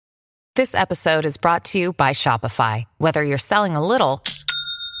This episode is brought to you by Shopify. Whether you're selling a little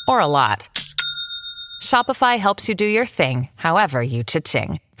or a lot, Shopify helps you do your thing, however you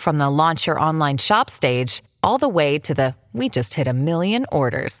cha-ching. From the launch your online shop stage, all the way to the we just hit 1 million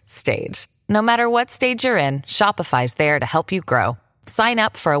orders stage. No matter what stage you're in, Shopify's there to help you grow. Sign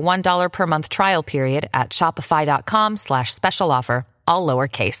up for a $1 per month trial period at shopify.com/special offer, all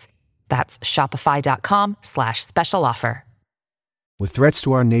lowercase. That's shopify.com/special offer. With threats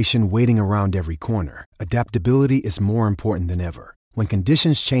to our nation waiting around every corner, adaptability is more important than ever. When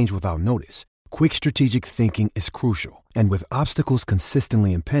conditions change without notice, quick strategic thinking is crucial. And with obstacles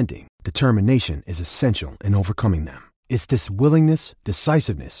consistently impending, determination is essential in overcoming them. It's this willingness,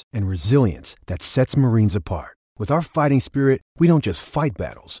 decisiveness, and resilience that sets Marines apart. With our fighting spirit, we don't just fight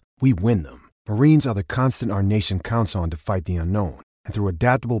battles, we win them. Marines are the constant our nation counts on to fight the unknown. And through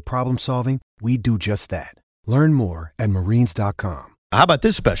adaptable problem solving, we do just that. Learn more at marines.com. How about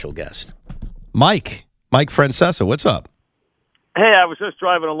this special guest? Mike Francesa, what's up? Hey, I was just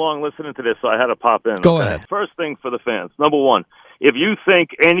driving along listening to this, so I had to pop in. Go ahead. First thing for the fans. Number one, if you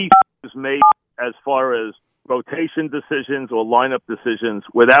think anything is made as far as rotation decisions or lineup decisions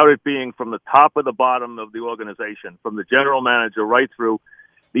without it being from the top of the bottom of the organization, from the general manager right through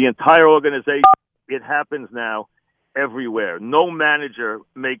the entire organization, it happens now everywhere. No manager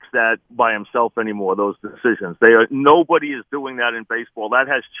makes that by himself anymore, those decisions. Nobody is doing that in baseball. That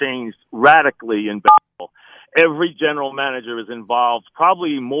has changed radically in baseball. Every general manager is involved,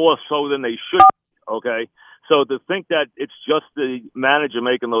 probably more so than they should, okay? So to think that it's just the manager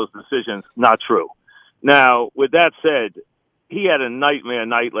making those decisions, not true. Now, with that said, he had a nightmare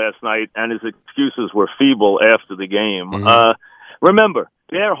night last night, and his excuses were feeble after the game. Mm-hmm. Remember,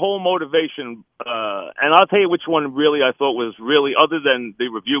 their whole motivation, and I'll tell you which one really I thought was really, other than the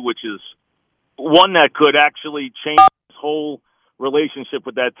review, which is one that could actually change his whole relationship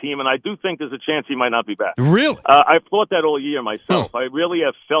with that team, and I do think there's a chance he might not be back. Really? I've thought that all year myself. I really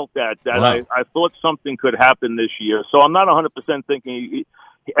have felt that wow. I thought something could happen this year. So I'm not 100% thinking,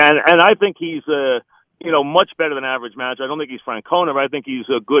 and I think he's much better than average manager. I don't think he's Francona, but I think he's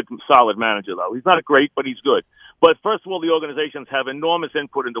a good, solid manager, though. He's not great, but he's good. But first of all, the organizations have enormous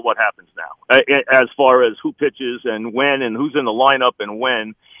input into what happens now, as far as who pitches and when and who's in the lineup and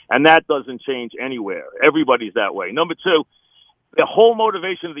when, and that doesn't change anywhere. Everybody's that way. Number two, the whole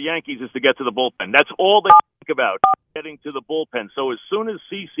motivation of the Yankees is to get to the bullpen. That's all they think about, getting to the bullpen. So as soon as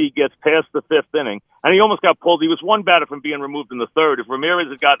CC gets past the fifth inning, and he almost got pulled, he was one batter from being removed in the third. If Ramirez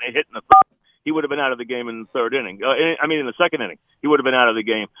had gotten a hit in the third, he would have been out of the game in the third inning. In the second inning, he would have been out of the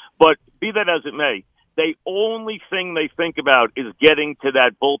game. But be that as it may, the only thing they think about is getting to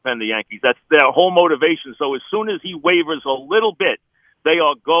that bullpen, the Yankees. That's their whole motivation. So as soon as he wavers a little bit, they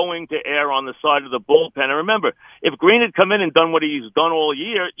are going to err on the side of the bullpen. And remember, if Green had come in and done what he's done all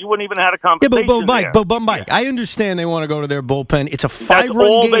year, you wouldn't even have had a conversation. Yeah, but Mike, I understand they want to go to their bullpen. It's a 5-run game. That's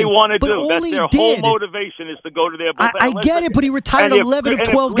all they want to do. That's their whole motivation is to go to their bullpen. I get it, but he retired 11 of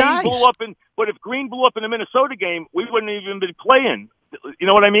 12 guys. But if Green blew up in the Minnesota game, we wouldn't even be playing. You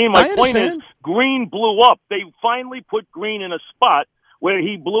know what I mean? My point is, Green blew up. They finally put Green in a spot where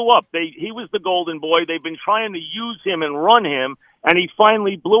he blew up. He was the golden boy. They've been trying to use him and run him, and he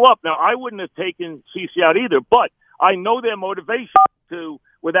finally blew up. Now, I wouldn't have taken CC out either, but I know their motivation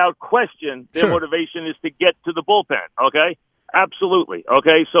without question, their motivation is to get to the bullpen, okay? Absolutely,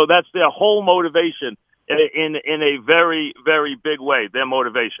 okay? So that's their whole motivation in a very, very big way, their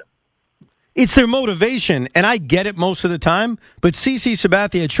motivation. It's their motivation, and I get it most of the time, but CC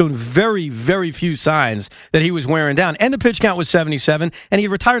Sabathia had shown very, very few signs that he was wearing down. And the pitch count was 77, and he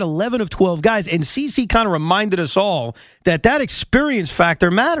retired 11 of 12 guys. And CC kind of reminded us all that experience factor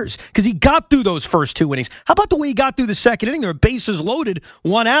matters because he got through those first two innings. How about the way he got through the second inning? There were bases loaded,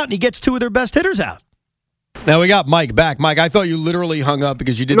 one out, and he gets two of their best hitters out. Now we got Mike back. Mike, I thought you literally hung up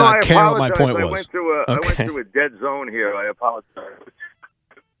because you did not care what my point was. I went through a dead zone here. I apologize.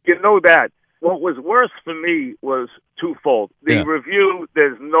 You know that. What was worse for me was twofold. The review,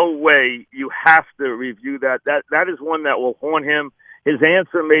 there's no way you have to review that. That is one that will haunt him. His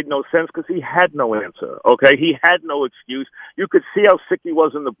answer made no sense because he had no answer, okay? He had no excuse. You could see how sick he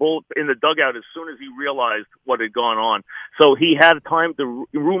was in the dugout as soon as he realized what had gone on. So he had time to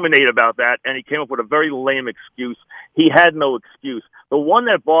ruminate about that, and he came up with a very lame excuse. He had no excuse. The one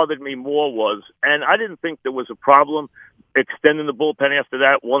that bothered me more was, and I didn't think there was a problem extending the bullpen after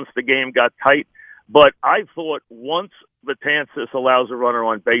that once the game got tight, but I thought once Betances allows a runner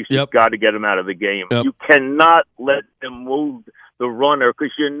on base, you've got to get him out of the game. You cannot let them move the runner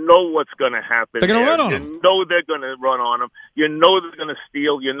because you know what's going to happen. They're going to run on him. You know they're going to run on him. You know they're going to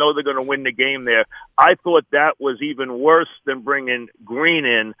steal. You know they're going to win the game there. I thought that was even worse than bringing Green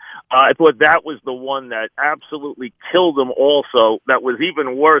in. I thought that was the one that absolutely killed him also. That was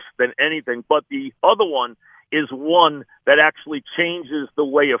even worse than anything. But the other one is one that actually changes the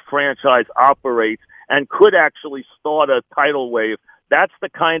way a franchise operates and could actually start a tidal wave. That's the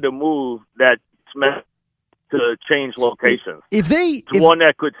kind of move that's meant to change locations. If one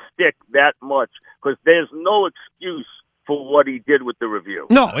that could stick that much, because there's no excuse for what he did with the review.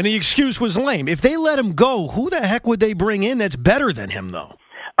 No, and the excuse was lame. If they let him go, who the heck would they bring in that's better than him, though?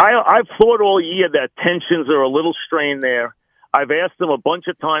 I've thought all year that tensions are a little strained there. I've asked him a bunch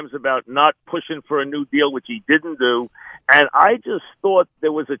of times about not pushing for a new deal, which he didn't do. And I just thought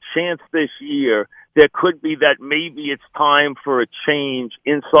there was a chance this year there could be that maybe it's time for a change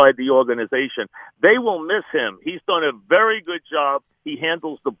inside the organization. They will miss him. He's done a very good job. He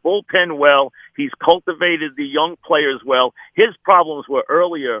handles the bullpen well. He's cultivated the young players well. His problems were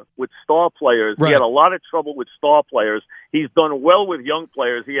earlier with star players. Right. He had a lot of trouble with star players. He's done well with young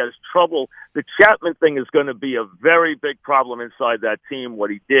players. He has trouble. The Chapman thing is going to be a very big problem inside that team,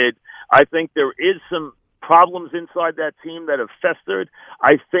 what he did. I think there is some problems inside that team that have festered.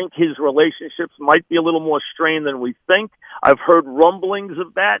 I think his relationships might be a little more strained than we think. I've heard rumblings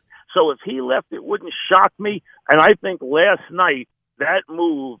of that. So if he left, it wouldn't shock me. And I think last night, that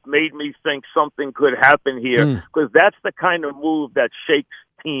move made me think something could happen here because that's the kind of move that shakes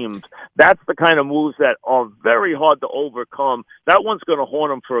teams. That's the kind of moves that are very hard to overcome. That one's going to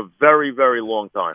haunt him for a very, very long time.